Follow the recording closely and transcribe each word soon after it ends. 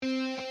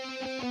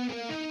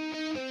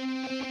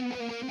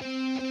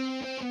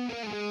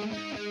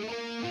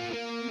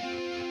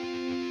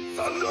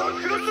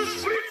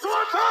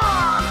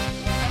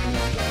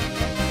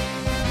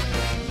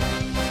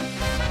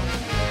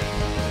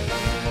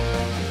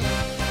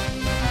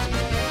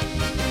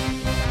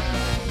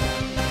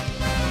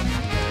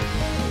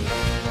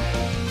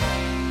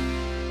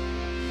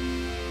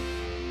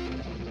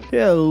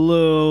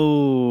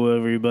Hello,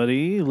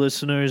 everybody,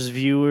 listeners,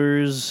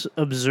 viewers,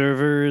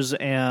 observers,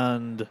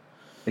 and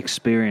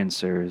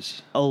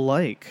experiencers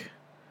alike.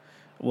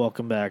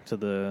 Welcome back to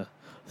the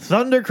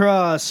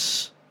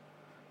Thundercross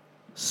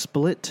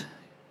Split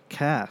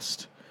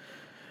Cast,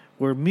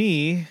 where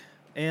me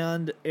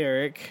and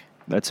Eric,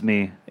 that's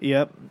me.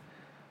 Yep,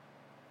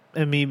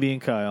 and me being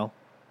Kyle.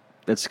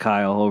 That's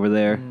Kyle over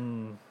there.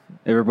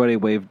 Everybody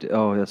waved.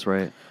 Oh, that's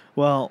right.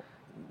 Well,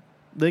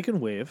 they can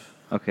wave.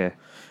 Okay.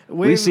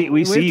 We see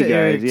you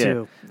guys. Yeah.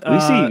 too. We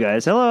see you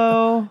guys.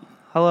 Hello.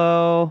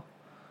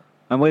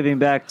 I'm waving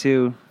back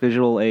to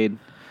visual aid.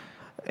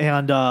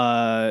 And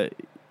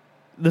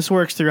this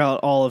works throughout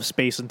all of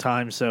space and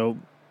time, so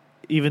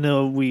even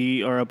though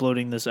we are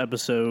uploading this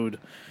episode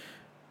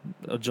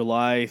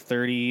July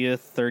 30th,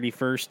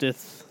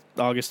 31st,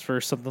 August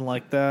 1st, something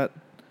like that,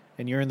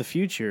 and you're in the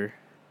future.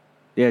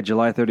 Yeah,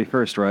 July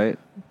 31st, right?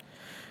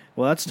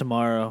 Well, that's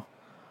tomorrow.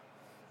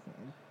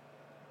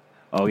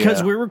 Oh, yeah.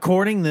 Because we're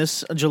recording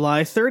this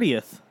July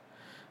 30th.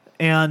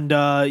 And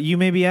you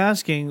may be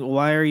asking,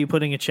 why are you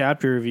putting a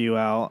chapter review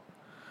out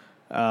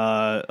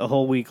a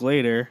whole week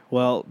later?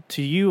 Well,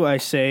 to you, I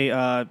say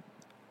I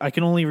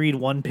can only read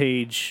one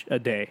page a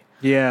day.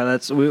 Yeah,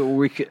 that's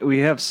we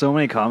have so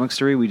many comics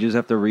to read. We just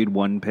have to read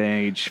one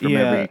page from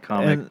every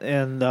comic,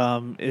 and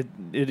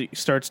it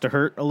starts to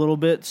hurt a little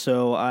bit.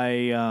 So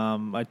I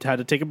had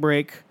to take a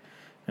break.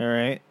 All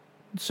right,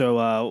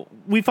 so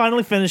we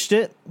finally finished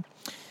it,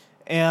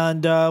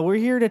 and we're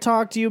here to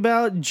talk to you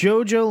about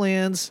Jojo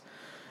Land's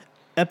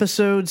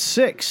episode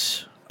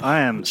 6.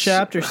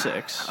 Chapter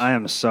 6. I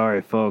am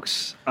sorry,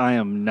 folks. I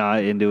am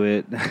not into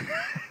it.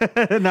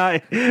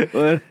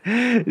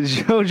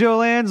 Jojo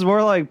Land's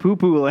more like Poo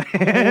Poo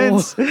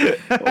Lands.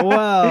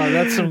 Wow,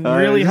 that's some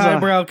really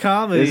highbrow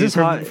comedy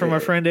from our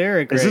friend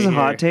Eric. Is this a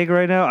hot here. take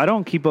right now? I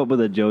don't keep up with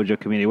the JoJo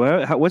community.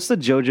 What's the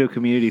JoJo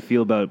community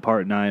feel about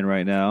Part 9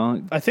 right now?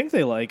 I think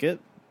they like it.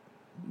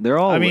 They're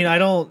all. I mean, I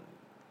don't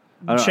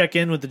check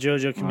in with the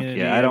JoJo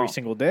community every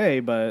single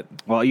day, but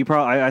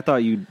I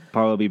thought you'd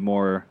probably be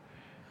more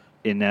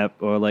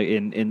inept or like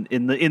in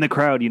the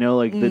crowd, you know,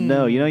 like the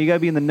know, you know, you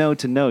gotta be in the know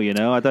to know, you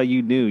know. I thought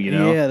you knew, you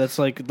know. Yeah, that's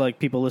like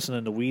people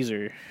listening to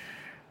Weezer.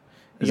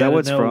 Is that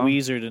what's from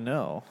Weezer to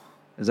know?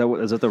 Is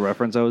that the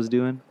reference I was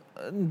doing?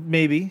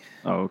 Maybe.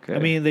 Oh, okay. I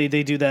mean, they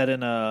do that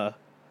in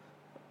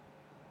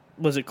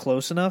was it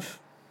Close Enough?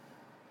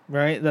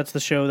 Right, that's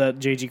the show that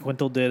J.G.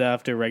 Quintel did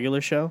after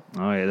Regular Show.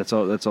 Oh yeah, that's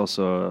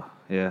also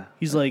yeah.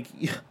 He's like,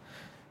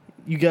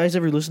 you guys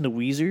ever listen to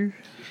Weezer?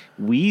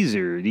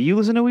 Weezer? Do you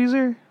listen to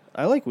Weezer?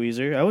 I like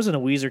Weezer. I was in a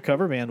Weezer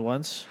cover band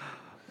once.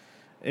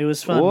 It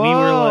was fun. Whoa. We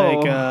were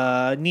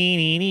like, nee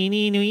nee nee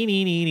nee nee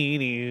nee nee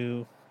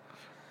nee.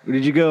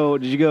 Did you go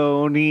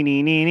nee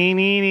nee nee nee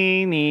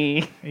nee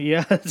nee?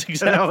 Yeah, that's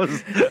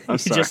exactly. I'm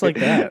sorry. Just like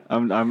that.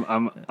 I'm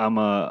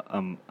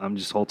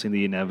just halting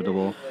the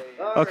inevitable.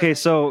 Okay,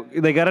 so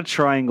they got a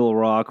triangle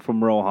rock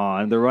from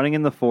Rohan. They're running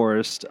in the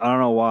forest. I don't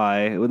know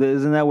why.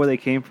 Isn't that where they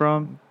came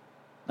from?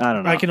 I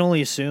don't know. I can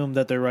only assume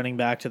that they're running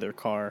back to their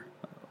car.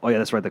 Oh, yeah,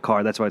 that's right, the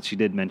car. That's why she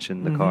did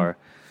mention the car.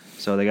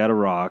 So they got a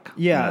rock.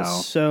 Yeah, now.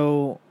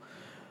 So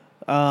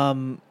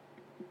I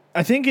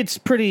think it's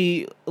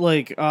pretty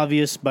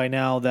obvious by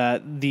now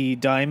that the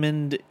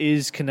diamond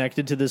is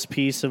connected to this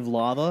piece of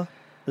lava,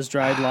 this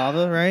dried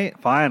lava, right?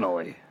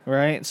 Finally.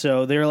 Right?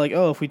 So they're like,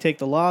 oh, if we take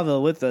the lava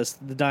with us,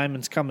 the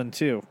diamond's coming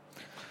too.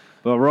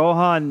 But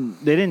Rohan,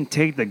 they didn't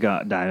take the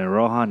diamond.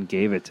 Rohan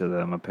gave it to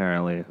them,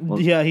 apparently.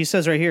 Well, yeah, he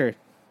says right here,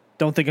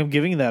 don't think I'm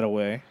giving that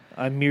away.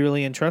 I'm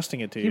merely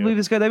entrusting it to you. Can you believe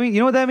this guy? You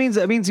know what that means?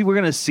 That means we're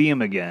going to see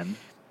him again.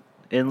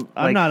 I'm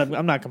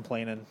not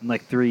complaining. In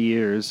 3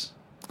 years.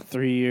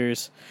 3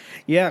 years.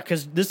 Yeah,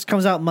 because this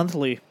comes out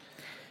monthly.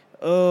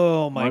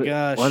 Oh, my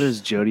gosh. Why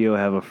does Jojo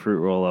have a fruit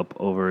roll up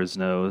over his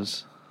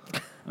nose?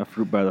 A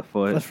fruit by the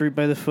foot. A fruit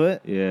by the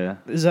foot? Yeah.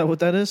 Is that what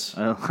that is?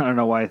 I don't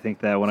know why I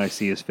think that when I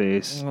see his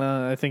face.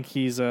 I think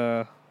he's...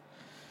 it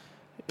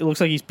looks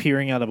like he's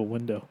peering out of a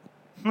window.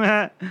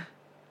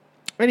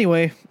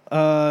 Anyway,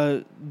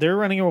 they're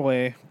running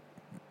away.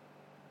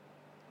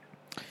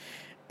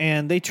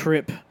 And they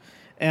trip.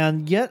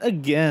 And yet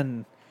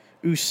again,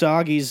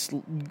 Usagi's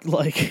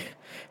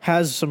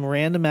has some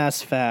random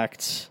ass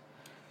facts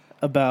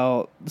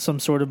about some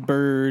sort of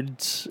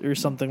birds or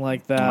something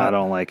like that. I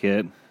don't like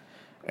it.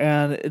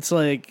 And it's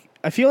like,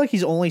 I feel like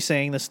he's only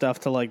saying this stuff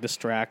to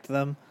distract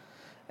them.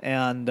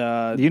 And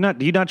do you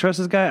not trust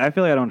this guy? I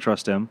feel like I don't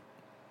trust him.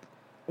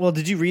 Well,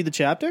 did you read the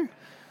chapter?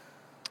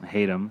 I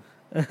hate him.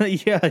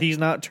 Yeah, he's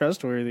not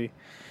trustworthy.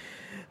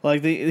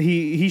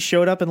 He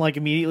showed up and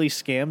immediately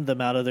scammed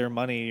them out of their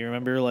money. You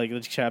remember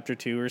chapter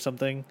 2 or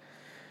something?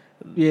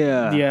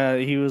 Yeah,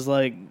 he was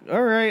like,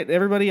 all right,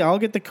 everybody, I'll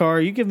get the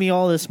car. You give me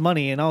all this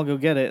money and I'll go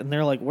get it. And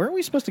they're like, weren't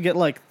we supposed to get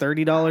like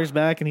 $30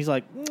 back? And he's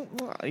like,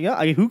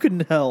 yeah, who can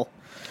tell?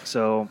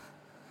 So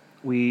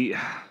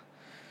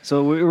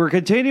we're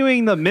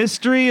continuing the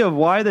mystery of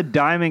why the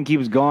diamond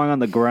keeps going on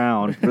the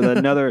ground for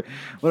another.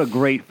 What a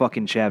great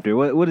fucking chapter!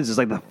 What is this,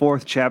 like the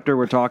 4th chapter?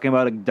 We're talking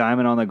about a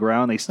diamond on the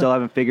ground. They still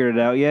haven't figured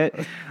it out yet.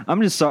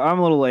 I'm just sorry. I'm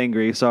a little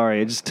angry.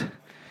 Sorry. It's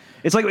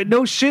like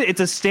no shit. It's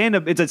a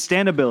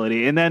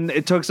stand-ability, and then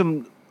it took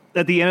some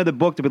at the end of the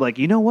book to be like,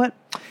 you know what?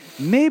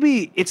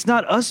 Maybe it's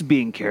not us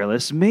being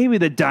careless. Maybe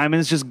the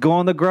diamond's just go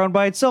on the ground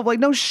by itself. Like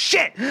no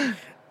shit.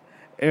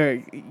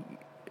 Eric,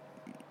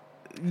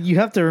 you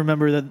have to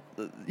remember that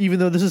even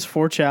though this is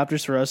 4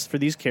 chapters for us, for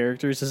these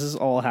characters, this has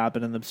all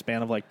happened in the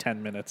span of like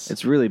 10 minutes.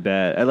 It's really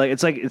bad.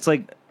 It's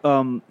like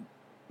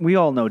we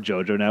all know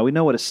Jojo now. We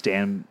know what a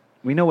stand.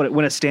 We know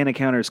when a stand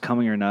encounter is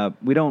coming or not.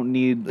 We don't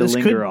need to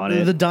linger on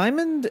it. The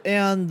diamond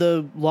and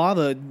the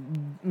lava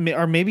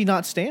are maybe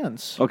not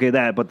stands. Okay,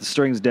 but the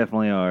strings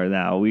definitely are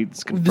now.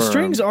 The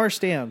strings are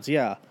stands,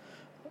 yeah.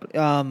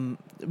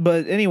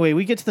 But anyway,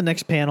 we get to the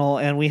next panel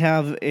and we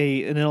have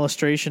an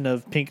illustration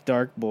of Pink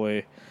Dark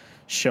Boy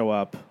show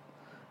up,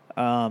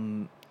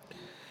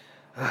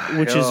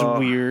 which is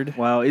weird.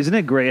 Wow, isn't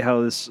it great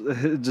how this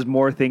just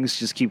more things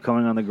just keep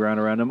coming on the ground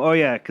around him? Oh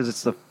yeah, because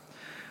it's the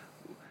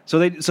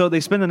so they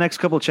spend the next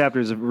couple of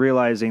chapters of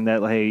realizing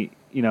that hey,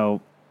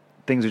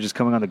 things are just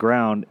coming on the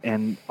ground,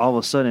 and all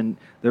of a sudden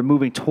they're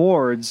moving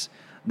towards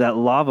that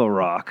lava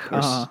rock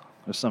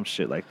or some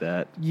shit like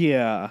that.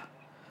 Yeah.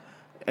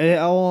 It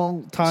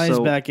all ties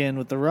back in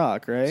with the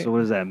rock, right? So what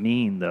does that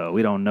mean, though?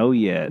 We don't know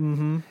yet.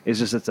 Mm-hmm.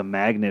 It's a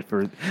magnet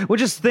for...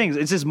 Which is things.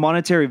 It's just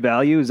monetary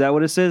value. Is that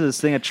what it says? This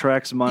thing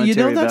attracts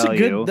monetary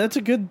value. That's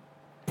a good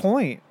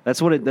point.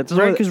 That's what it... That's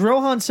right, because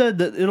Rohan said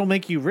that it'll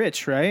make you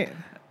rich, right?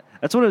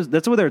 That's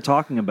what they're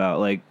talking about.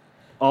 Like,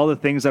 all the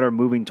things that are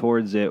moving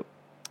towards it.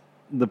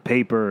 The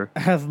paper.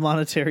 Have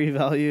monetary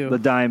value. The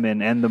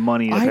diamond and the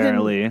money,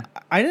 apparently.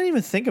 I didn't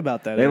even think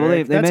about that.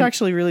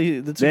 That's a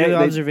good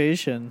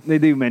observation. They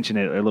do mention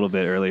it a little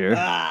bit earlier.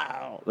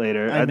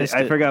 Later.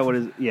 I forgot what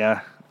it is.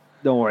 Yeah.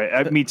 Don't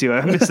worry. Me too.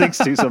 I miss things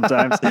too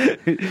sometimes.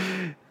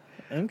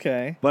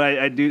 Okay. But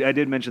I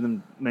did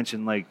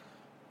mention like,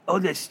 oh,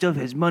 that stuff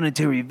has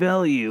monetary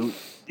value.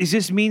 Does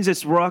this means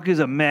this rock is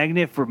a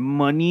magnet for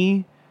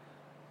money?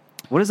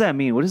 What does that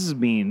mean? What does this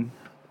mean?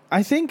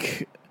 I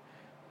think...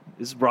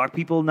 Is rock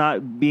people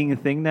not being a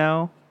thing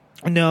now?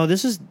 No,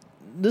 this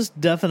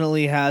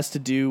definitely has to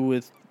do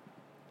with...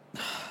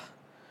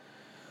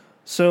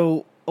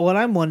 So, what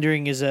I'm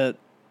wondering is that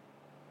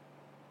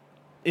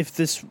if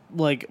this,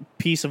 like,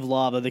 piece of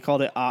lava, they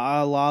called it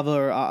lava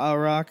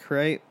or rock,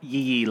 right?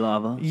 Yee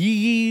lava.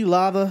 Yee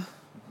lava.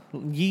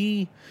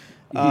 Yee.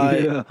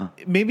 Yeah.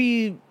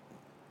 Maybe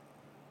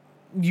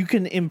you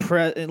can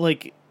impress,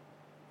 like,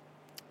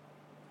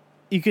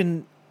 you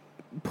can...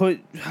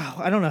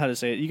 I don't know how to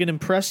say it. You can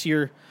impress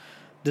your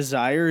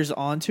desires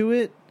onto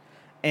it,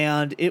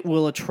 and it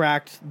will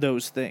attract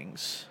those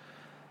things.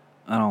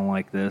 I don't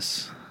like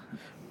this.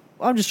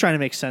 I'm just trying to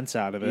make sense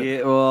out of it.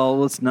 Yeah, well,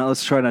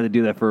 let's try not to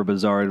do that for a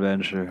bizarre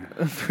adventure.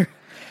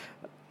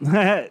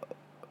 All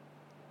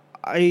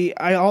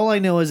I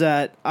know is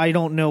that I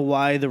don't know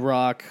why the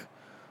rock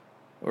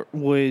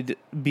would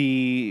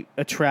be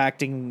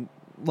attracting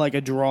like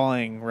a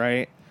drawing,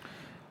 right?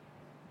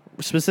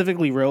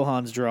 Specifically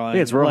Rohan's drawing.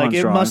 Yeah, it's Rohan's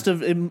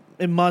drawing.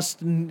 It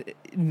must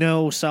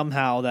know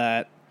somehow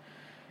that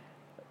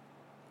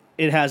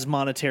it has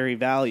monetary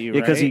value,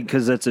 right? Yeah,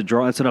 because it's a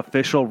draw. It's an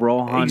official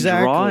Rohan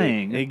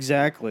drawing.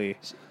 Exactly.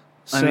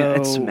 I mean,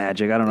 it's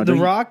magic. I don't know. The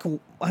Rock,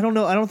 I don't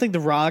know. I don't think the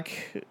Rock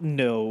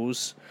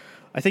knows.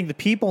 I think the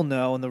people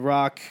know, and the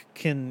Rock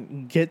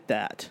can get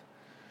that,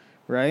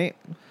 right?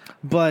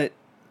 But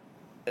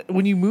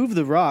when you move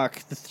the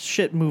rock, the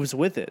shit moves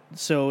with it.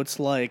 So it's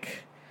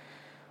like...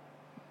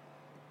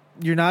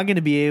 You're not going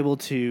to be able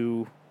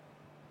to,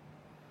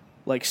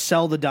 like,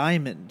 sell the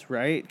diamond,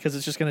 right? Because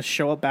it's just going to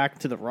show up back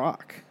to the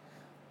rock.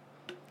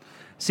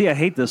 See, I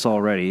hate this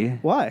already.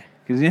 Why?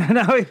 Because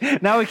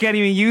now we can't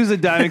even use the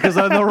diamond because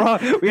on the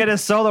rock we had to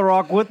sell the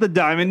rock with the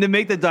diamond to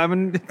make the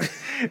diamond.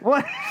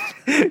 What?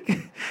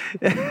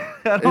 It's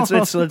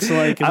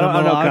like the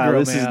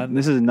Milagro, man.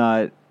 This is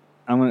not.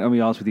 I'm gonna be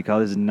honest with you, Kyle.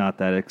 This is not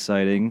that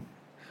exciting.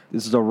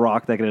 This is a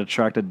rock that can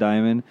attract a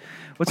diamond.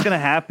 What's gonna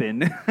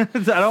happen?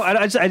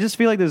 I just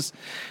feel like there's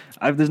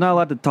not a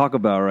lot to talk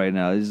about right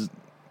now.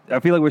 I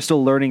feel like we're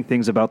still learning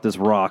things about this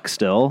rock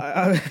still.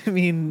 I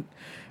mean,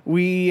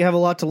 we have a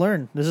lot to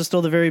learn. This is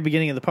still the very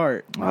beginning of the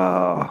part.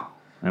 Oh,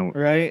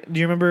 right? Do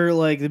you remember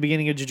like the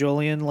beginning of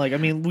Jojolian? Like, I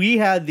mean, we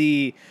had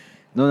the.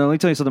 No, let me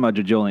tell you something about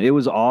Jojolian. It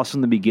was awesome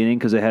in the beginning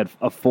because it had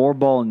a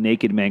 4-ball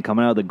naked man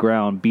coming out of the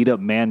ground, beat up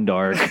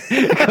Mandark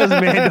because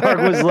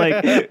Mandark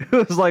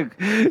was like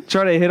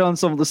trying to hit on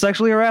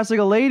sexually harassing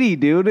a lady,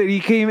 dude. And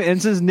he came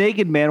and this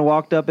naked man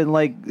walked up and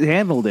like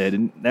handled it,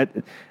 and that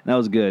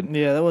was good.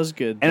 Yeah, that was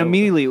good. And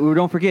immediately,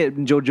 don't forget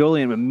in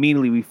Jojolian.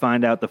 Immediately, we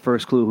find out the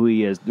first clue who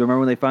he is. Remember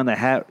when they found the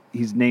hat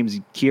his name's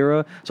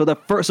Kira.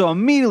 So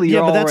immediately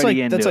you're but that's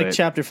already into that's like it.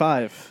 chapter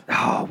 5.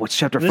 Oh, what's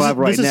chapter 5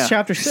 right this now? is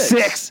chapter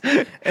 6.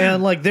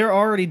 And like they're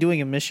already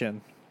doing a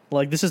mission.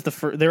 Like this is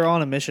they're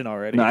on a mission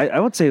already. No, I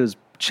would say it was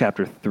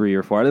chapter 3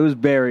 or 4. It was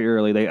very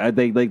early. They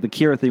like the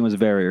Kira thing was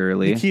very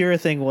early. The Kira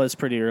thing was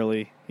pretty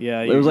early.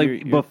 Yeah, it was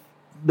like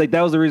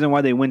that was the reason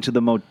why they went to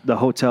the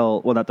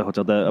hotel. Well, not the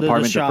hotel, the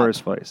apartment in the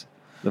first place.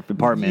 The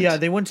apartment. Yeah,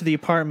 they went to the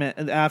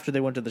apartment after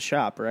they went to the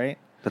shop, right?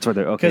 That's why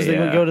they're okay. Because they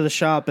would go to the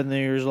shop and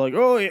they was like,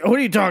 "Oh, what are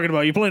you talking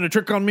about? You playing a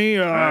trick on me?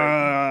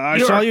 I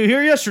saw you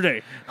here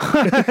yesterday."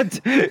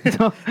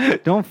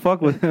 don't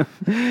fuck with him.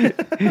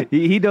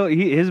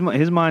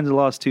 His mind's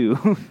lost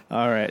too.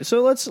 All right,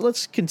 so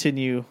let's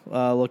continue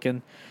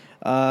looking.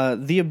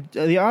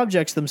 The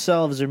objects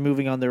themselves are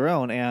moving on their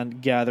own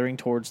and gathering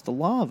towards the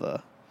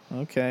lava.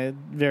 Okay,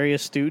 very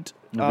astute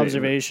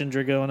observation,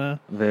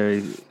 Dragona.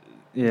 Very,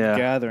 yeah.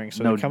 Gathering,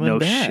 so they're coming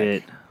back.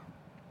 Shit.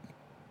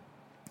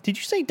 Did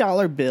you say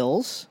dollar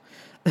bills?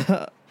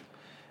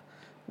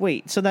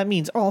 Wait, so that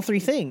means all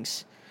three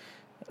things.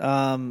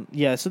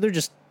 Yeah, so they're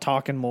just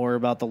talking more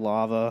about the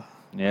lava.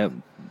 Yep,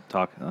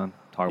 talk about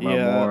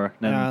more.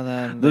 And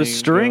then the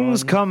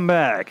strings come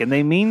back, and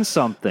they mean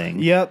something.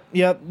 Yep.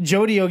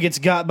 Jojo gets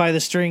got by the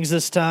strings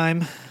this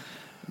time.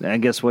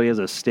 And guess what? He has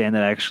a stand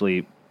that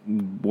actually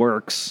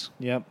works.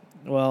 Yep.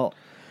 Well,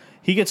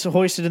 he gets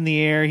hoisted in the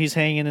air. He's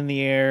hanging in the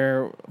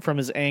air from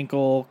his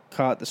ankle,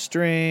 caught the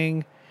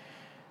string.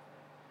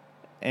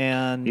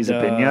 And he's a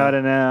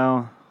piñata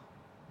now.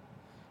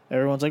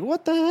 Everyone's like,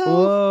 "What the hell?"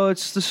 Whoa,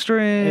 it's the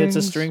string. It's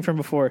a string from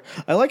before.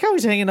 I like how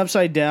he's hanging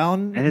upside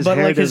down, and but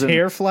like his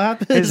hair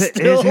flap is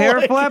his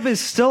hair flap is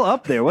still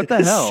up there. What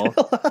the hell?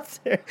 Still up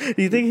there.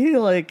 Do you think he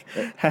like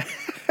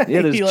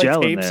there's he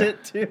gel tapes in there.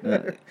 it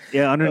too?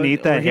 Yeah,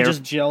 underneath that he hair,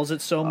 just gels it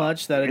so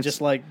much that it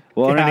just like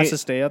has to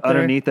stay up there.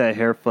 Underneath that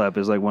hair flap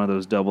is like one of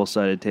those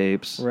double-sided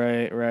tapes.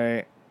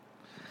 Right.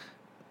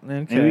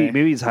 Okay.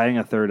 Maybe he's hiding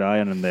a third eye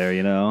on him there,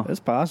 you know?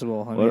 It's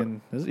possible. I mean,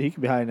 he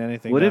could be hiding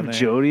anything. What if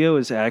Jojo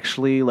is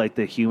actually like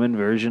the human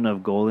version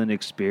of Golden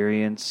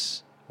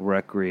Experience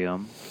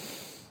Requiem?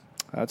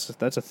 That's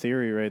a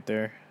theory right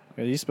there.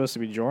 He's supposed to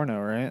be Giorno,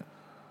 right?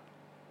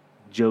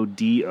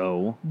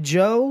 Jojo.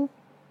 Jojo.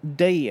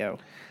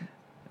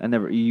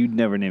 You'd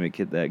never name a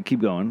kid that.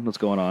 Keep going. What's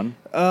going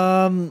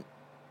on?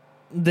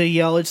 They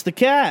yell, "It's the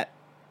cat!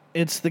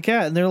 It's the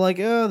cat!" And they're like,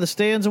 "Oh, the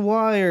stand's a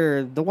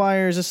wire. The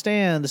wire is a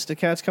stand. The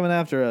cat's coming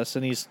after us."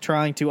 And he's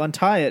trying to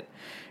untie it,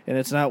 and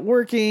it's not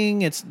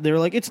working. They're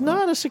like, "It's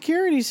not a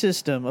security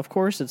system." Of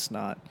course, it's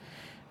not.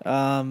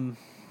 Yeah,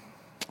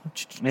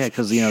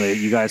 because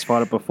you guys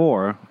fought it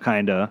before,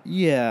 kinda.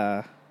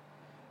 Yeah.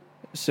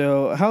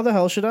 So how the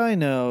hell should I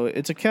know?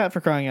 It's a cat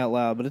for crying out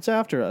loud, but it's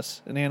after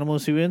us. And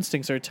animals whose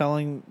instincts are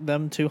telling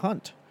them to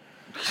hunt.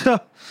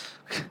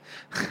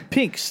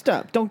 Pink,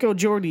 stop. Don't go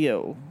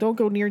Jojo. Don't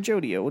go near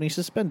Jojo when he's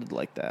suspended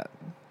like that.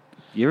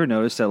 You ever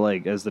notice that,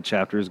 like, as the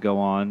chapters go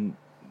on,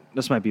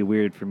 this might be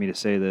weird for me to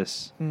say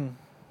this,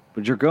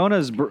 but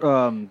Dragona's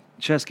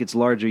chest gets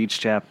larger each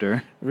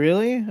chapter.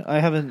 Really? I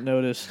haven't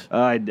noticed.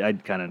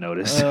 I'd kind of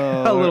noticed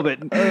a little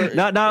bit,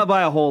 not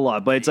by a whole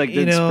lot, but it's like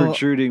it's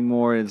protruding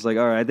more. It's like,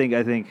 all right,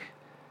 I think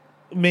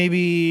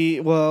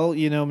maybe. Well,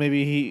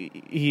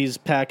 maybe he's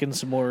packing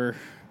some more.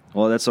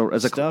 Well, that's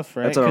stuff,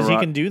 right? Because he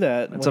can do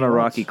that. It's an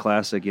Iraqi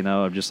classic,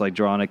 of just like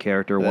drawing a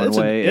character one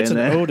way. It's an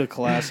Oda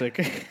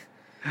classic.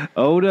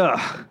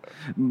 Oda,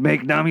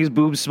 make Nami's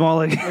boobs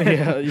smaller.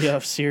 yeah.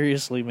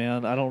 Seriously,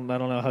 man. I don't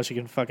know how she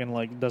can fucking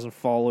like doesn't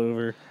fall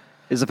over.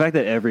 Is the fact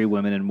that every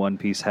woman in One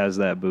Piece has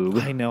that boob?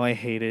 I know. I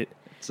hate it.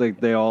 It's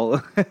like they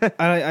all.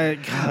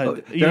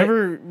 God. You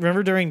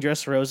remember during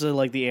Dressrosa,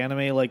 like the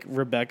anime, like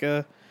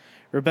Rebecca,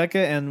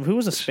 and who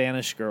was a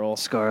Spanish girl?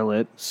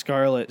 Scarlet.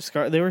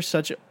 They were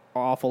such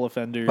awful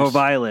offenders. Oh,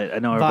 Violet. I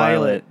know her.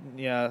 Violet.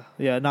 Yeah,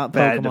 not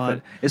Bad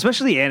Pokemon.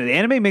 Especially the anime. The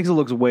anime makes it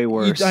look way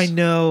worse. I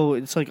know.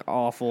 It's like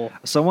awful.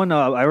 Someone,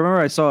 I remember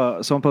I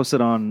saw someone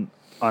posted on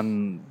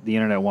the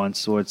internet once,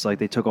 so it's like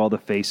they took all the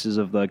faces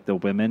of like the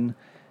women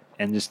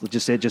and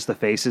just said just the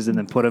faces and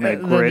then put them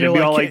in a grid and be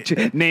all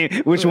like name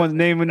which one's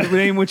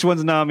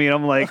Nami, and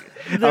I'm like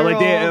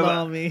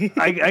Nami.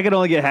 I can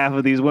only get half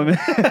of these women.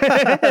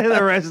 The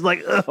rest is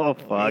like, oh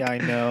fuck. Yeah, I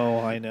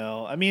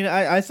know. I mean,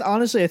 I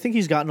honestly I think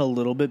he's gotten a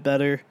little bit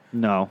better.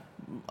 No,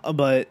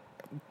 but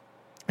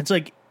it's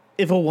like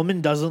if a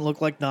woman doesn't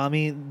look like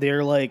Nami,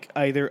 they're like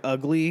either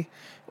ugly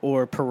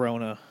or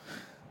Perona.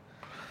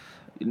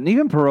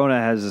 Even Perona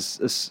has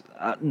this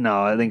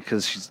no, I think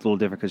because she's a little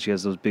different because she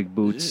has those big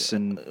boots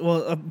and.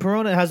 Well,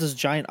 Perona has those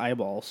giant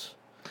eyeballs,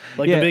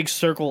 like the big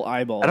circle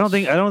eyeballs. I don't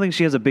think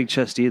she has a big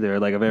chest either,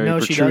 like a very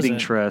protruding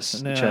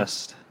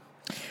chest.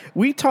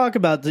 We talk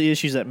about the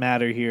issues that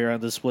matter here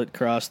on the Split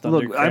Cross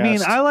Thundercast. Look, I mean,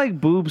 I like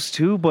boobs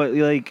too, but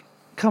like,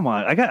 come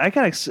on, I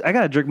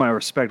gotta drink my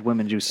respect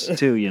women juice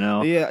too,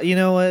 Yeah, you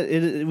know what?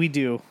 We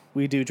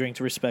do drink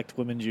to respect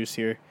women juice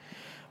here.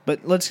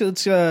 But let's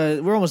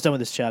we're almost done with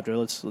this chapter.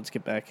 Let's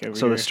get back over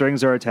So here. the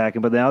strings are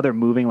attacking, but now they're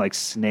moving like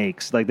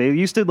snakes. Like they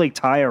used to like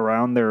tie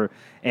around their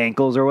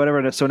ankles or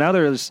whatever. So now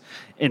they're just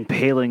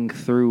impaling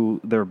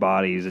through their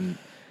bodies and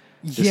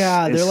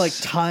yeah, they're it's- like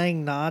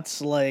tying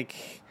knots like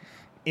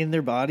in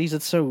their bodies.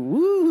 It's so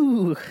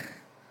woo.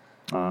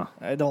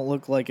 I don't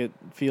look like it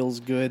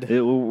feels good.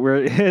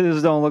 it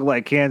just don't look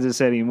like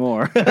Kansas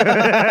anymore.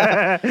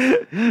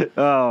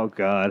 Oh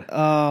God.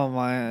 Oh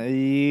my!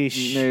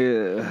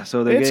 Yeesh.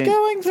 So they're It's getting,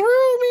 going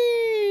through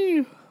me.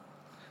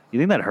 you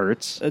think that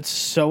hurts? It's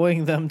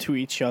sewing them to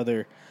each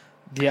other.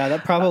 Yeah,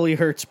 that probably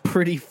hurts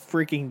pretty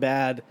freaking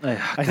bad.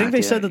 I think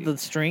they said that the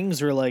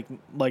strings are like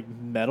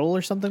metal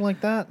or something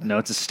like that. No,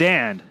 it's a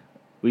stand.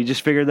 We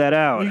just figured that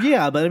out.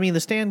 Yeah, but I mean the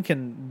stand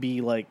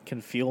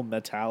can feel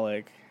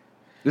metallic.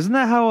 Isn't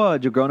that how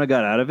Jagrona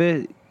got out of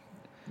it?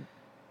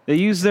 They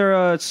use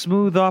their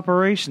smooth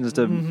operations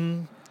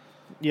to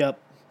Yep.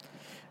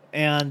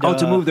 And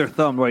to move their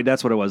thumb. Right,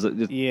 that's what it was.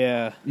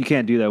 Yeah. You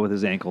can't do that with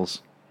his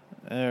ankles.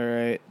 All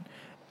right.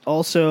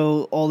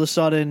 Also, all of a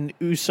sudden,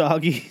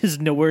 Usagi is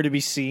nowhere to be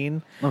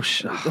seen. Oh,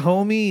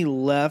 Homie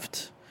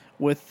left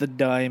with the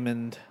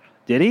diamond.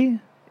 Did he?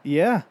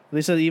 Yeah,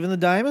 they said even the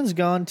diamond's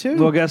gone too.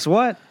 Well, guess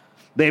what?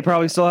 They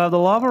probably still have the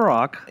lava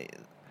rock.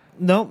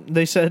 Nope,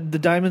 they said the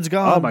diamond's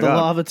gone. Oh my the God.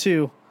 lava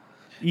too.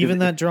 Even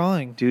that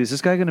drawing. Dude, is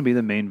this guy going to be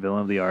the main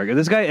villain of the arc? If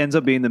this guy ends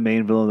up being the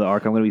main villain of the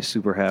arc, I'm going to be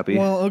super happy.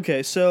 Well,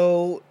 okay,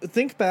 so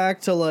think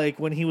back to like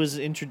when he was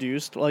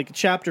introduced, like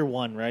chapter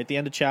 1, right? The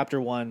end of chapter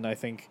 1, I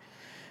think.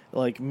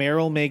 Like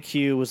Meryl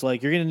Mayhew was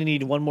like, "You're going to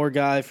need one more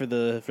guy for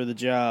the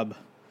job,"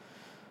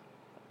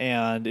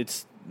 and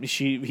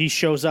he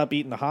shows up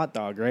eating the hot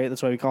dog, right?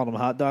 That's why we called him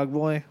Hot Dog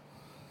Boy.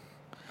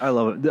 I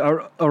love it.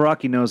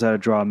 Araki knows how to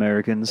draw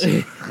Americans.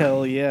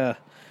 Hell yeah.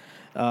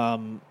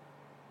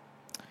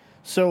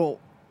 So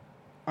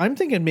I'm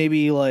thinking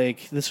maybe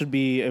like this would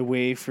be a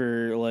way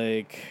for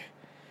like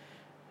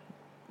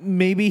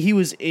maybe he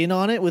was in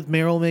on it with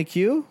Meryl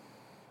Mayhew.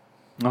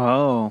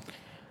 Oh.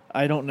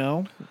 I don't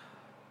know.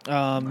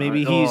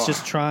 Maybe he's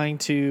just trying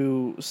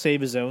to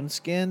save his own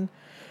skin,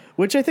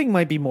 which I think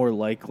might be more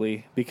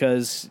likely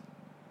because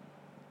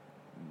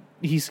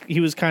he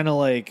was kind of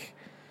like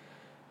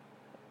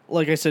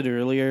I said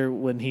earlier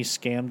when he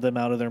scammed them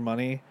out of their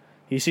money.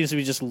 He seems to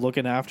be just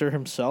looking after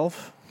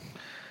himself.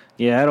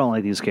 Yeah, I don't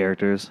like these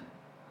characters.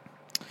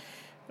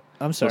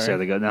 I'm sorry. We'll see how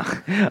they go.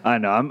 No, I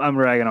know. I'm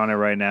ragging on it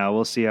right now.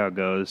 We'll see how it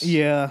goes.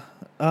 Yeah.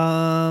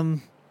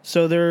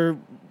 So they're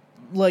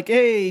like,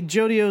 hey,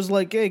 Jojo's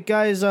like, hey,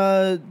 guys,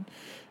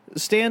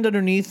 stand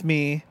underneath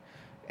me.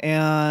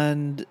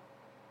 And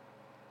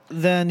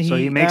then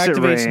he makes it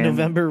activates rain.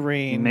 November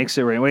Rain. He makes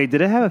it rain. Wait,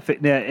 did it have a face?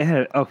 Yeah, it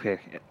had. Okay.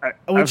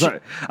 I'm Which- sorry.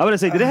 I'm going to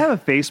say, did it have a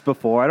face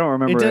before? I don't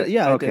remember. It did,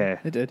 yeah, Okay.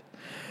 it did.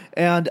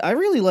 And I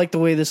really like the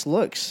way this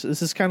looks.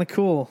 This is kind of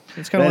cool.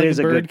 It's kind of That like is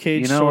a good-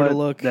 birdcage you know sort what? of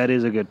look. That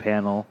is a good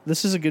panel.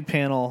 This is a good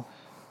panel.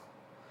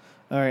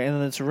 All right, and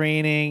then it's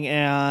raining,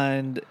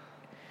 and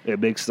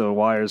It makes the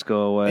wires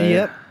go away.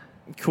 yep,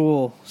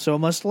 cool. So it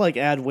must like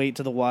add weight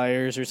to the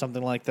wires or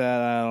something like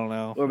that. I don't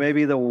know. Or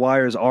maybe the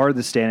wires are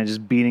the stand and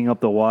just beating up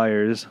the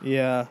wires.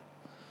 Yeah.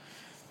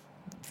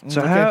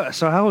 So Okay.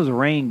 how is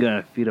Rain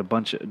gonna defeat a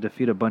bunch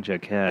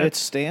of cats? It's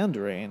stand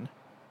rain.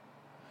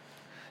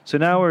 So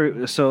now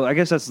I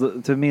guess that's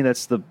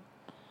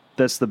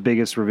the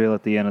biggest reveal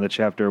at the end of the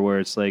chapter where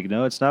it's like,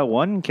 no, it's not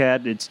one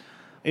cat, it's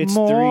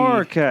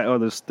more 3. cat. Oh,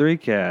 there's 3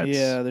 cats.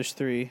 Yeah, there's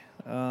 3.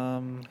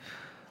 Well,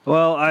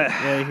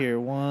 Right here,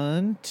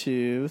 1,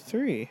 2,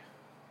 3.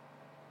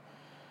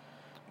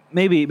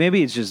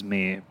 maybe it's just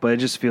me, but it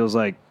just feels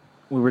like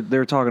they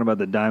were talking about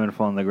the diamond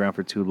falling on the ground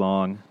for too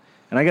long,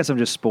 and I guess I'm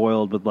just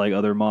spoiled with like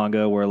other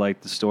manga where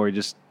like the story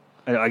just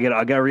I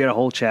gotta read a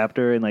whole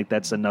chapter and like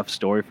that's enough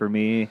story for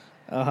me.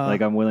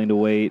 Like I'm willing to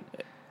wait.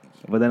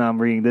 But then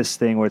I'm reading this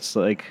thing where it's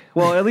like,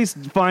 well, at least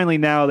finally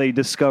now they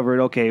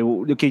discovered. Okay.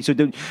 So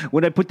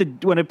when I put the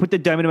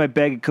diamond in my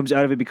bag, it comes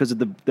out of it because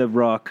of the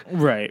rock.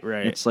 Right.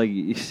 It's like,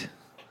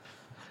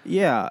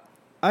 Yeah,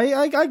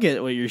 I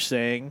get what you're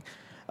saying.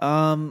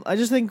 I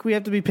just think we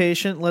have to be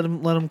patient. Let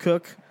him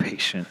cook.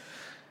 patient.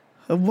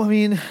 I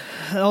mean,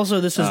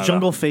 also this is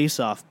Jungle Face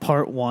Off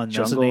Part 1.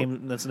 That's the Jungle-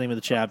 name. That's the name of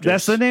the chapter.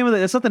 That's the name of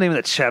that's not the name of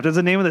the chapter. It's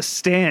the name of the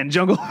stand.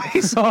 Jungle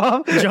Face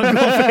Off.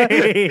 Jungle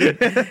Face.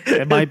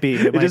 It might be.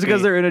 Just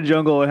because they're in a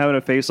jungle and having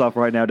a face off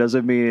right now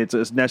doesn't mean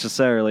it's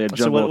necessarily a So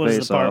jungle what face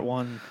does the Part off.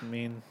 1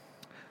 mean?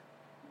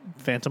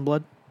 Phantom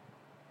Blood.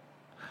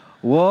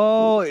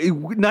 Whoa,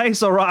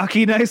 nice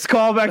Araki, nice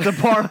callback to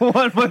part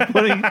 1 by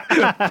putting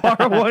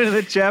part 1 in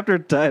the chapter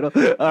title.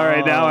 All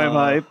right, now I'm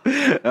hype.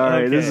 All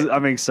right, Okay.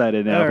 I'm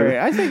excited now. All right,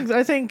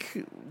 I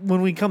think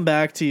when we come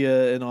back to you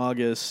in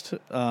August,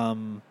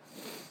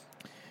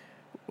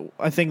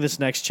 I think this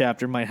next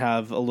chapter might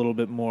have a little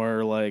bit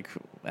more like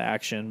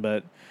action,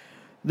 but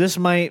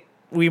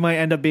we might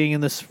end up being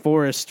in this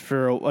forest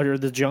or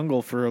the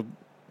jungle for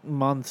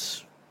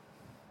months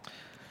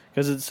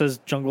because it says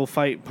Jungle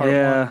Fight Part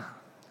 1.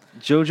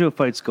 Jojo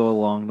fights go a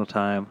long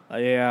time.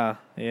 Yeah.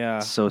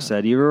 So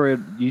sad.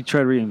 You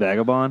tried reading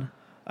Vagabond?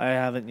 I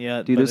haven't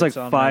yet. Dude, but there's like it's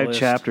on my 5 list.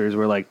 chapters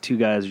where like 2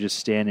 guys are just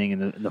standing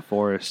in the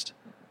forest.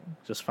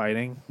 Just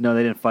fighting. No,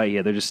 they didn't fight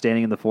yet. They're just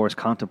standing in the forest,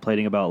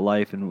 contemplating about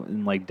life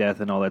and like death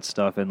and all that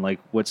stuff, and like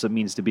what it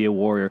means to be a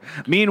warrior.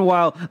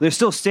 Meanwhile, they're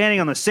still standing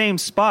on the same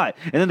spot,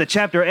 and then the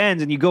chapter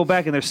ends, and you go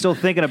back, and they're still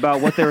thinking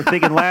about what they were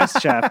thinking last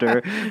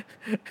chapter. And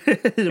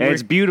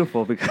it's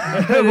beautiful because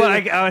I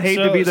would hate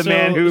to be the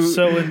man who.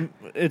 So when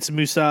it's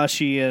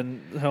Musashi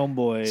and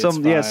Homeboy,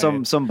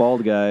 some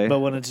bald guy. But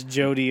when it's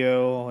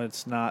Jodio,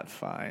 it's not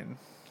fine.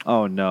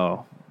 Oh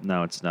no,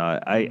 it's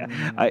not.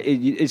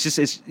 It's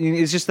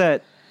just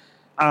that.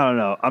 I don't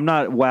know. I'm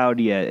not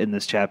wowed yet in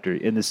this chapter,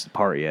 in this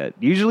part yet.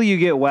 Usually you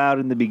get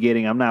wowed in the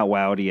beginning. I'm not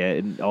wowed yet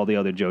in all the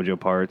other JoJo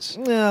parts.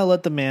 Yeah,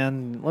 let the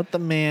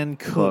man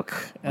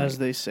cook, as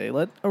they say.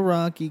 Let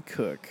Araki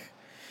cook.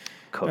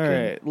 Cooking. All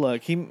right,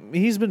 look,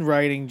 he's been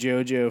writing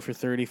JoJo for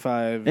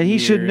 35 and he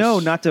years. should know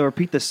not to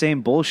repeat the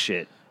same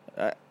bullshit.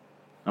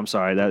 I'm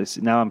sorry.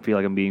 Now I feel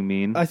like I'm being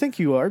mean. I think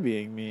you are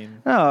being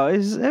mean. No,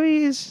 it's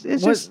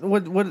just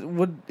what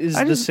is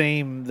the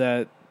same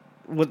that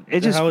what?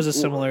 How is it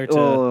similar to?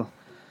 Well,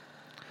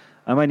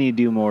 I might need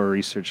to do more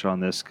research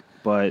on this,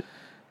 but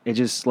it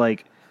just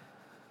like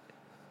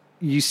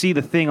you see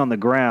the thing on the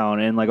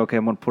ground and like, okay,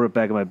 I'm gonna put it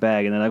back in my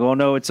bag, and then like, oh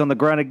no, it's on the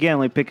ground again.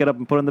 Let me pick it up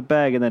and put it in the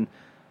bag, and then,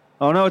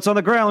 oh no, it's on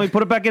the ground. Let me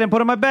put it back in and put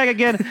it in my bag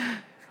again.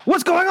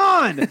 What's going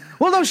on?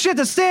 Well, no shit,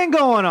 the stand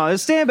going on. The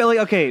stand, like,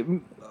 okay,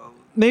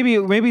 maybe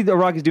the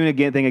Rock is doing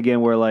a thing again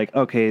where like,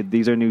 okay,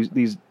 these are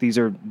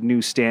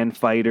new stand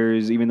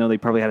fighters, even though they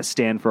probably had a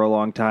stand for a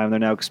long time. They're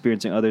now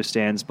experiencing other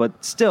stands,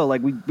 but still,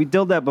 like we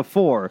did that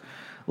before.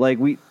 Like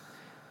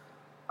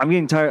I'm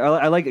getting tired.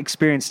 I like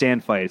experienced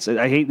stand fights.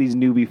 I hate these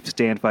newbie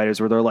stand fighters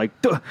where they're like,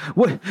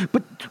 "What?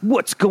 But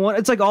what's going on?"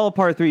 It's like all of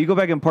part 3. You go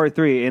back in part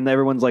 3, and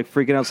everyone's like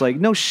freaking out. It's like,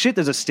 no shit,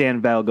 there's a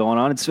stand battle going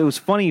on. It was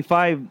funny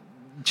 5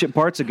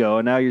 parts ago,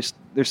 and now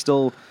they're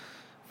still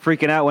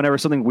freaking out whenever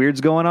something weird's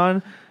going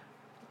on.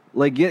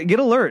 Like get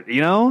alert,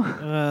 you know?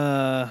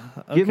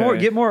 Okay.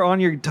 Get more on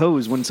your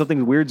toes when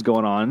something weird's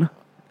going on.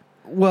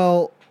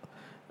 Well.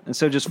 And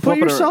so just put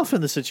yourself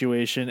in the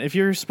situation. If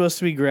you're supposed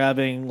to be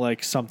grabbing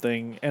like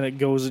something and it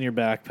goes in your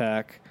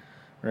backpack,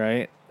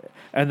 right?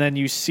 And then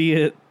you see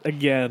it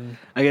again.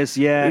 I guess,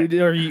 yeah.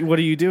 What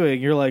are you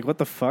doing? You're like, what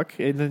the fuck?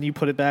 And then you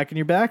put it back in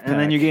your backpack. And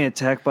then you're getting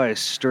attacked by a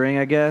string,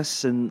 I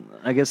guess. And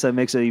I guess that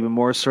makes it even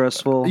more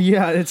stressful.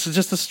 Yeah, it's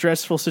just a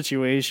stressful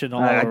situation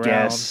all around. I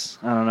guess.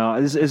 I don't know.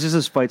 It's just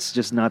this fight's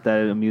just not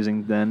that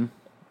amusing then.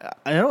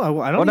 I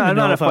don't even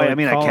know if I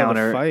mean a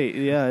counter fight.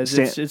 Yeah, it's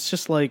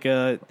just like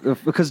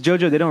because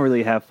JoJo, they don't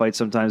really have fights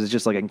sometimes. It's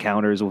just like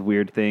encounters with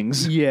weird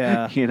things.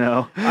 Yeah, you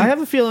know. I have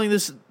a feeling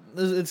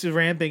it's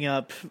ramping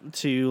up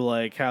to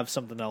like have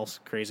something else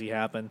crazy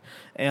happen,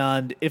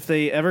 and if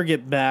they ever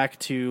get back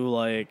to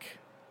like,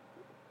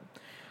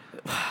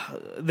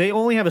 they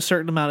only have a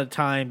certain amount of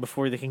time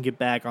before they can get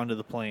back onto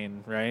the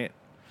plane, right?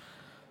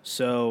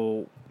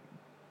 So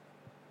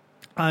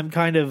I'm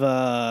kind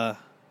of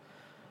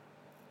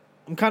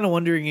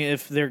wondering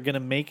if they're going to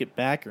make it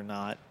back or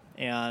not,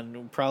 and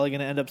we're probably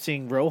going to end up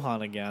seeing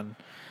Rohan again.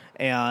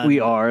 And we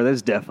are.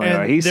 That's definitely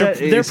right.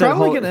 They're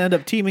probably going to end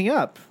up teaming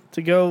up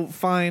to go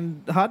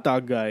find Hot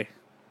Dog Guy.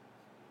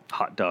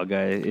 Hot Dog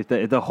Guy. If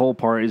the whole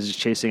part is just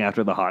chasing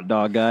after the Hot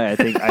Dog Guy, I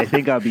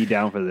think I'll be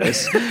down for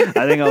this.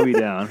 I think I'll be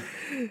down.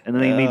 And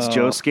then he meets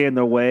Josuke in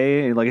the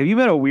way. And like, have you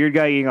met a weird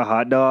guy eating a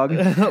hot dog?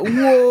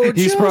 Whoa,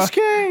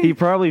 Josuke! He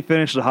probably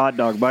finished the hot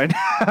dog by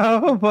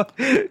now. But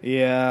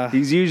yeah.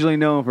 He's usually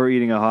known for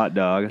eating a hot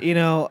dog. You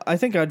know, I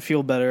think I'd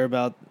feel better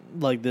about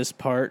like this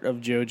part of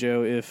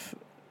JoJo if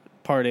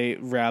part 8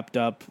 wrapped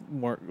up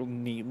more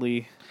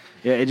neatly.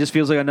 Yeah, it just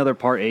feels like another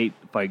part 8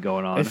 fight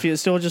going on. It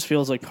still just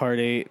feels like part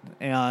 8,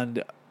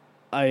 and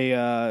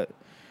I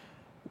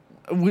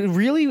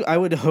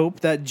would hope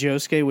that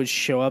Josuke would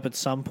show up at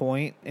some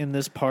point in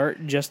this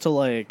part just to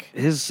like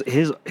his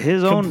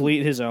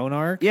complete his own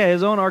arc. Yeah,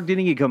 his own arc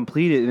didn't get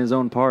completed in his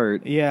own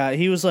part. Yeah,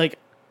 he was like,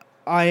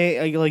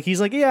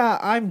 he's like, yeah,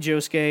 I'm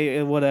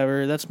Josuke,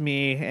 whatever, that's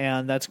me,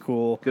 and that's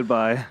cool.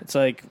 Goodbye. It's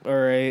like, all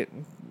right,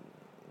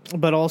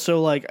 but also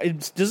like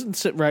it doesn't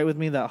sit right with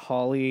me that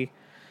Holly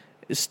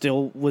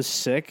still was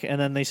sick, and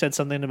then they said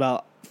something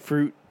about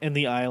fruit in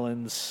the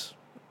islands.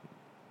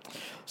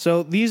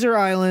 So these are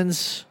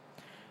islands.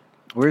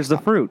 Where's the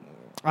fruit?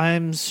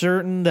 I'm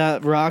certain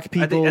that rock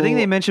people. I think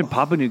they mentioned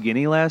Papua New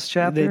Guinea last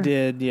chapter. They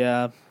did,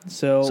 yeah.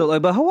 So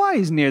like, but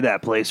Hawaii's near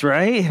that place,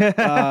 right?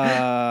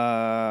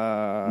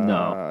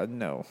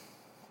 No.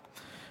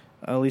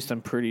 At least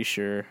I'm pretty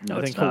sure. No,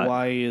 I think not.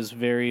 Hawaii is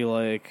very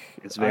like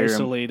it's very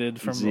isolated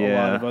from a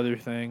lot of other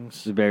things.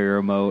 It's very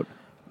remote.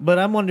 But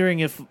I'm wondering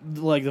if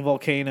like the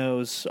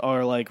volcanoes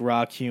are like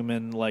rock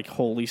human like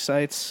holy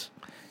sites.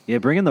 Yeah,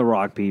 bring in the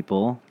rock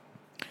people.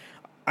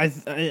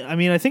 I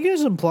mean, I think it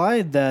was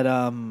implied that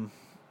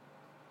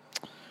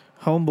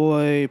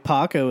homeboy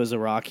Paco is a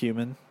rock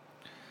human.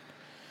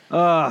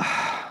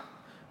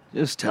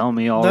 Just tell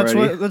me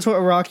already. That's what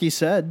Rocky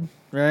said,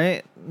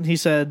 right? He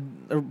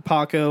said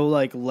Paco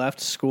like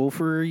left school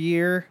for a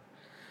year,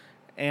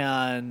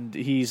 and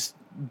he's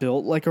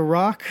built like a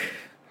rock.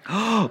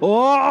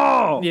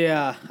 Oh!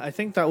 Yeah, I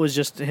think that was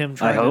just him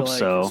trying hope to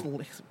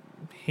so.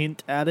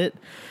 hint at it.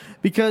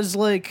 Because,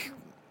 like,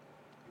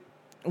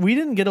 we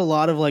didn't get a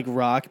lot of, like,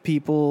 rock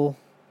people.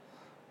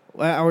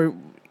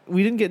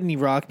 We didn't get any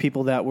rock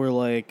people that were,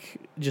 like,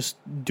 just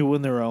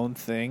doing their own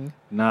thing.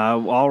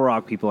 Nah, all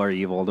rock people are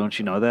evil. Don't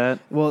you know that?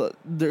 Well,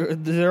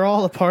 they're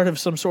all a part of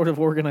some sort of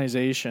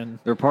organization.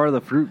 They're part of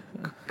the Fruit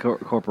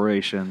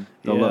Corporation.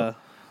 Yeah.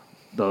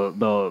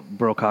 The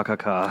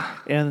Brokakaka.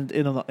 And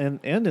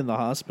in the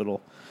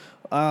hospital.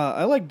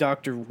 I like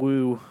Dr.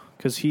 Wu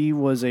because he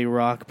was a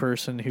rock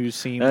person who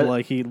seemed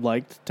like he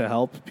liked to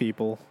help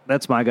people.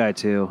 That's my guy,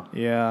 too.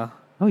 Yeah.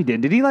 Oh, he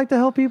did? Did he like to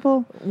help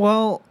people?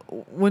 Well,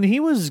 when he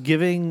was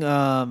giving,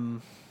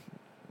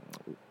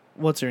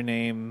 what's her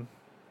name?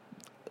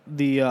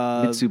 The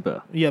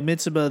Mitsuba. Yeah,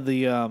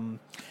 Mitsuba,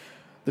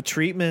 the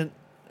treatment,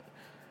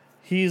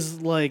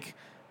 he's like,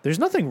 there's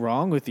nothing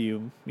wrong with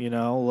you,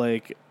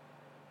 like,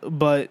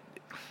 but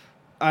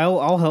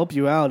I'll help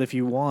you out if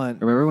you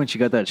want. Remember when she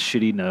got that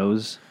shitty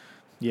nose?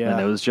 Yeah.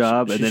 The nose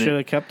job? She should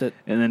have kept it.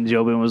 And then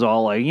Jobin was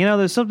all like,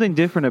 there's something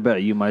different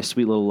about you, my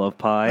sweet little love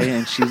pie.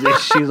 And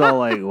she's all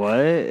like, what?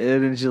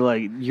 And then she's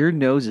like, your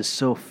nose is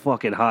so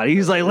fucking hot.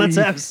 He's like, let's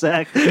have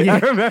sex. Yeah.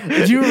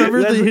 Do you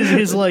remember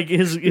his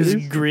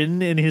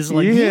grin and his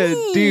like? Yeah,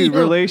 dude,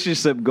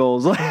 relationship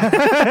goals.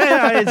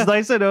 It's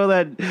nice to know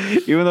that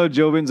even though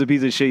Jobin's a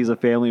piece of shit, he's a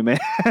family man.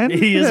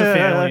 He is a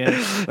family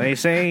man. They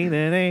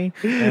say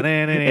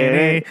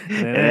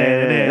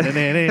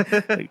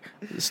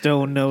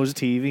Stone Nose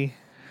TV.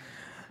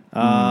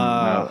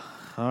 No.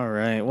 All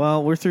right.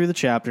 Well, we're through the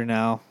chapter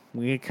now.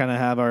 We kind of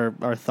have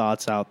our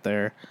thoughts out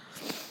there.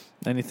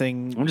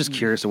 Anything? I'm just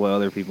curious of what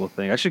other people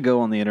think. I should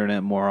go on the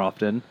internet more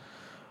often.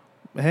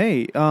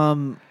 Hey,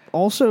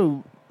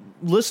 also,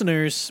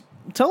 listeners,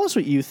 tell us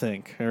what you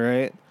think, all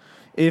right?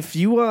 If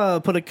you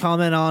put a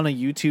comment on a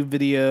YouTube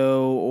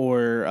video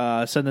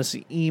or send us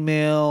an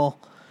email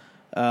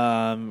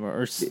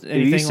or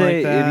anything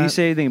like that. If you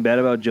say anything bad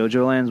about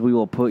Jojo Lands, we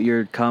will put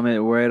your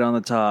comment right on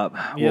the top.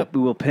 Yep.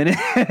 We will pin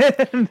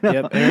it. No.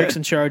 Yep, Eric's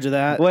in charge of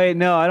that. Wait,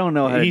 no, I don't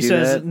know how to do that. He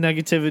says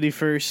negativity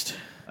first.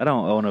 I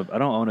don't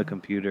own a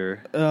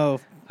computer. Oh.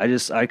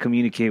 I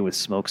communicate with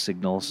smoke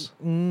signals.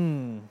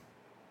 Until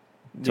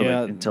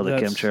Until the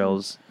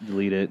chemtrails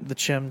delete it. The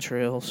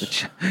chemtrails.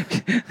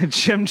 The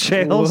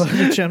chemtrails.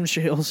 The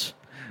chemtrails.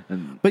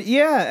 But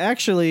yeah,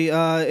 actually,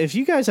 if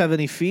you guys have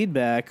any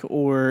feedback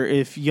or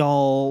if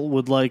y'all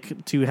would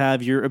like to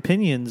have your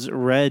opinions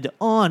read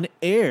on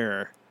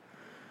air,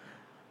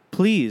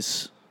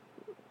 please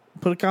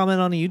put a comment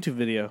on a YouTube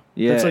video.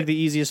 Yeah. That's like the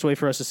easiest way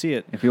for us to see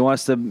it. If he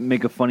wants to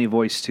make a funny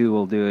voice too,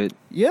 we'll do it.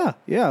 Yeah,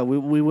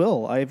 we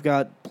will. I've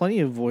got plenty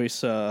of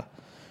voice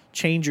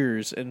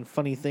changers and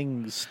funny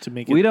things to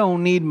make it. We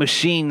don't need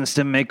machines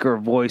to make our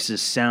voices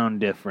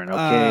sound different,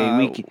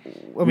 okay?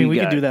 We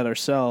can do that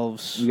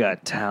ourselves. We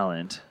got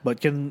talent.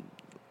 But can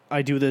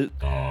I do the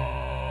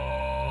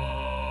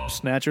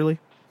naturally?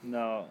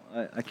 No,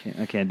 I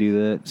can't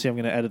do that. See, I'm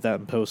going to edit that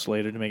in post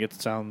later to make it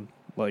sound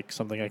like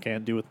something I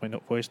can't do with my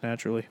voice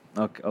naturally.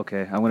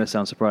 Okay, I'm going to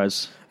sound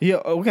surprised. Yeah,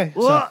 okay.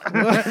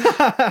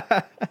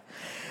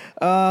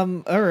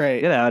 All right.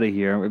 Get out of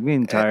here. I'm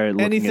getting tired.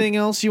 Anything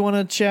else you want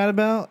to chat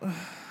about?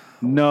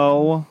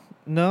 No.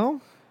 No?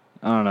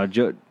 I don't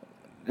know.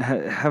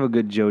 Have a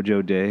good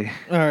JoJo day.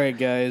 All right,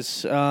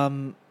 guys.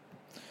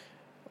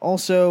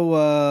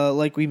 Also,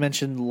 like we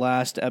mentioned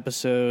last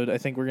episode, I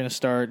think we're going to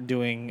start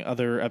doing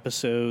other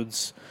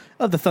episodes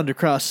of the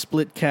Thundercross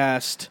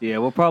Splitcast. Yeah,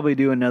 we'll probably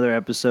do another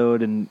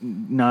episode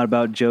and not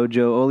about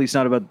JoJo, or at least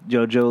not about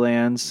JoJo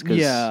Lands.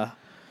 Yeah.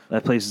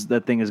 That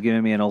thing is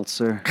giving me an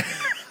ulcer.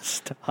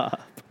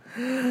 Stop.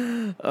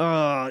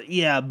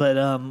 Yeah,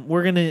 but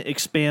we're going to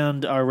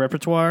expand our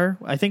repertoire.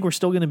 I think we're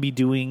still going to be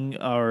doing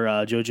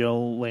our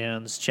JoJo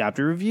Lands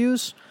chapter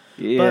reviews.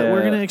 Yeah. But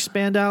we're going to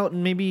expand out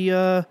and maybe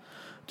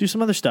do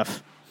some other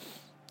stuff.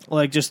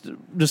 Like just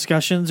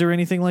discussions or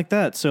anything like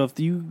that. So if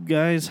you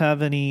guys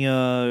have any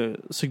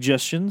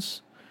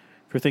suggestions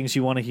for things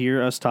you want to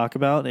hear us talk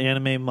about,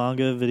 anime,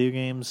 manga, video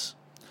games,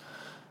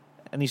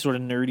 any sort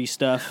of nerdy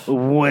stuff.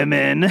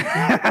 Women.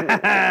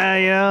 Yeah.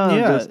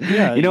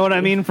 You know what I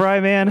mean, Fry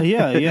Man?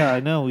 Yeah, I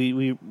know.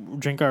 We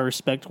drink our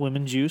Respect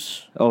Women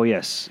juice. Oh,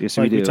 yes. Yes,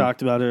 like we do. We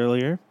talked about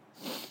earlier.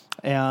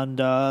 And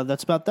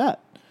that's about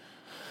that.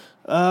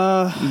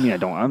 You mean I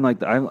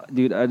don't?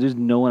 Dude, there's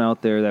no one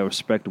out there that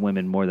respect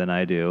women more than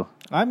I do.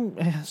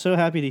 I'm so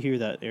happy to hear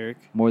that, Eric.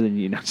 More than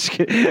you. No, just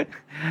kidding.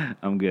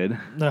 I'm good.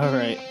 All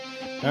right.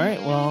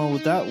 Well,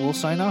 with that, we'll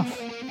sign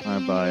off. All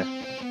right, bye.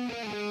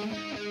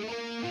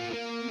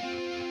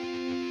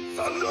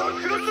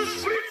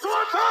 Thunder,